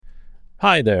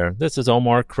Hi there, this is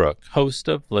Omar Crook, host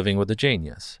of Living with a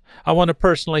Genius. I want to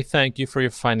personally thank you for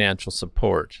your financial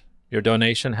support. Your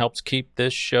donation helps keep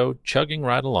this show chugging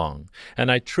right along,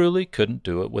 and I truly couldn't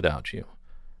do it without you.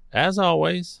 As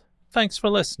always, thanks for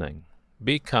listening.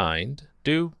 Be kind,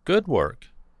 do good work,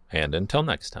 and until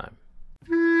next time.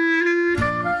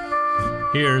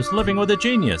 Here's Living with a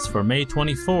Genius for May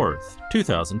 24th,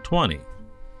 2020.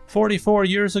 44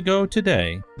 years ago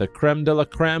today, the creme de la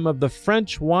creme of the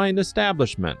French wine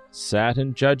establishment sat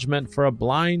in judgment for a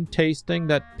blind tasting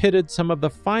that pitted some of the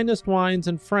finest wines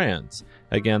in France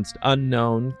against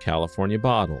unknown California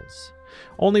bottles.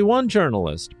 Only one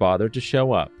journalist bothered to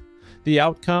show up. The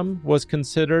outcome was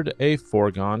considered a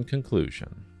foregone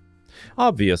conclusion.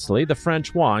 Obviously, the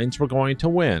French wines were going to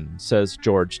win, says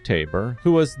George Tabor,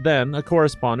 who was then a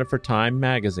correspondent for Time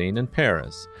magazine in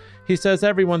Paris. He says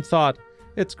everyone thought,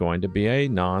 it's going to be a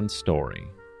non-story.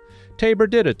 Tabor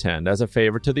did attend as a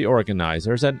favor to the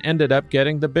organizers and ended up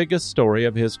getting the biggest story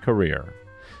of his career.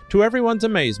 To everyone's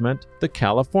amazement, the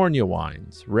California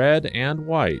wines, red and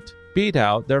white, beat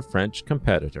out their French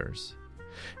competitors.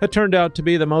 It turned out to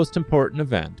be the most important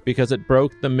event because it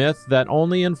broke the myth that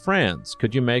only in France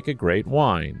could you make a great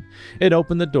wine. It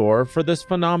opened the door for this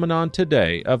phenomenon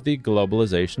today of the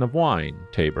globalization of wine,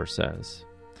 Tabor says.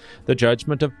 The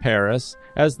Judgment of Paris,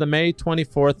 as the May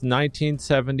 24,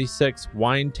 1976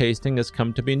 wine tasting has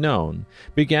come to be known,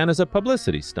 began as a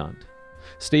publicity stunt.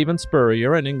 Stephen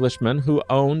Spurrier, an Englishman who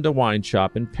owned a wine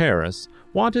shop in Paris,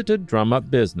 wanted to drum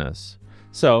up business.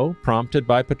 So, prompted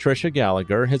by Patricia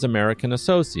Gallagher, his American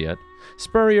associate,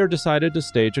 Spurrier decided to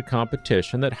stage a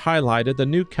competition that highlighted the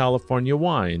new California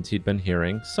wines he'd been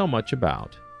hearing so much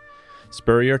about.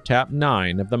 Spurrier tapped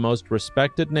 9 of the most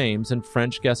respected names in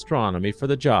French gastronomy for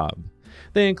the job.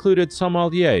 They included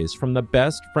sommeliers from the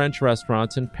best French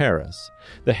restaurants in Paris,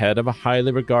 the head of a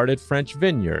highly regarded French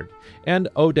vineyard, and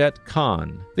Odette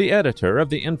Kahn, the editor of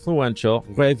the influential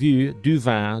Revue du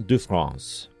Vin de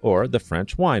France, or the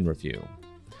French Wine Review.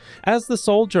 As the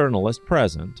sole journalist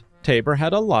present, Tabor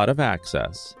had a lot of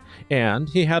access, and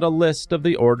he had a list of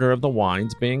the order of the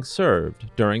wines being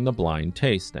served during the blind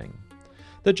tasting.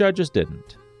 The judges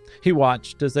didn't. He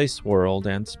watched as they swirled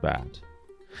and spat.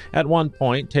 At one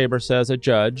point, Tabor says a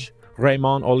judge,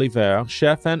 Raymond Oliver,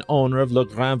 chef and owner of Le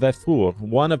Grand Vefour,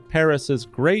 one of Paris's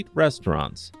great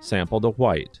restaurants, sampled a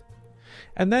white.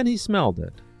 And then he smelled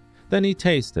it. Then he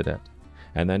tasted it.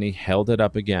 And then he held it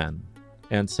up again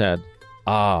and said,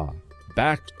 "Ah,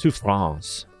 back to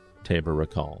France," Tabor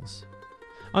recalls.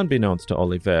 Unbeknownst to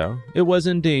Oliver, it was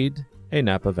indeed a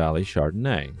Napa Valley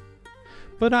Chardonnay.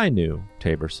 But I knew,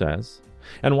 Tabor says.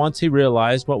 And once he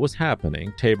realized what was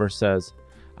happening, Tabor says,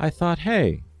 I thought,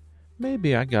 hey,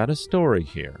 maybe I got a story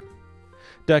here.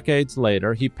 Decades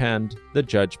later, he penned The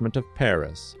Judgment of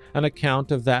Paris, an account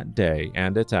of that day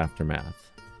and its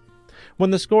aftermath.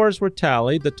 When the scores were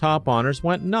tallied, the top honors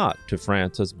went not to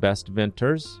France's best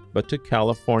vintners, but to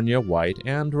California white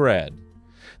and red.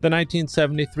 The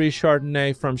 1973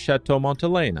 Chardonnay from Chateau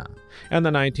Montelena, and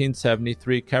the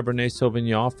 1973 Cabernet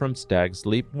Sauvignon from Stag's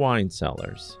Leap Wine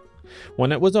Cellars.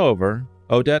 When it was over,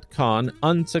 Odette Kahn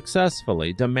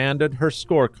unsuccessfully demanded her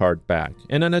scorecard back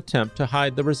in an attempt to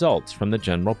hide the results from the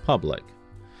general public.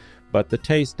 But the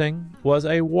tasting was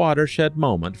a watershed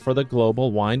moment for the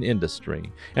global wine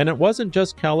industry, and it wasn't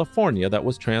just California that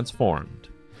was transformed.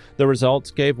 The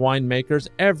results gave winemakers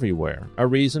everywhere a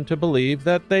reason to believe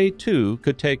that they too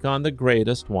could take on the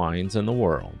greatest wines in the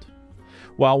world.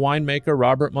 While winemaker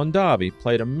Robert Mondavi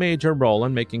played a major role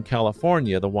in making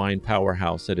California the wine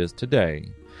powerhouse it is today,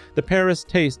 the Paris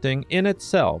tasting in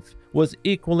itself was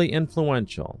equally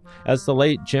influential, as the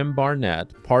late Jim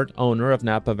Barnett, part owner of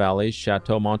Napa Valley's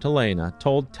Chateau Montelena,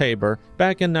 told Tabor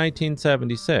back in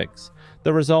 1976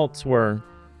 the results were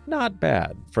not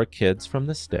bad for kids from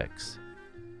the sticks.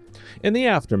 In the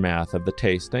aftermath of the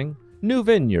tasting, new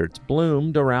vineyards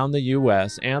bloomed around the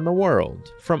U.S. and the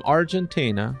world, from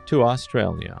Argentina to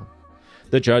Australia.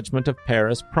 The Judgment of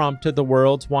Paris prompted the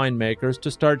world's winemakers to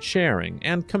start sharing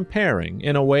and comparing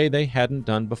in a way they hadn't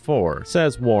done before,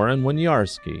 says Warren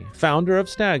Winiarski, founder of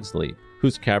Stag's Leap,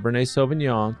 whose Cabernet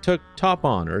Sauvignon took top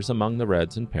honors among the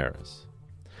reds in Paris.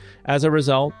 As a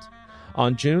result,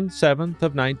 on June 7th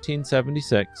of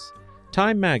 1976,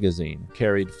 Time magazine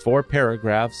carried 4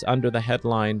 paragraphs under the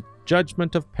headline,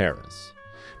 Judgment of Paris.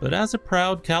 But as a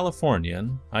proud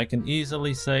Californian, I can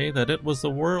easily say that it was the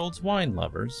world's wine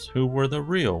lovers who were the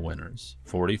real winners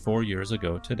 44 years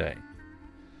ago today.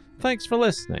 Thanks for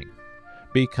listening.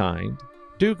 Be kind,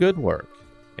 do good work,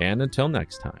 and until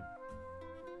next time.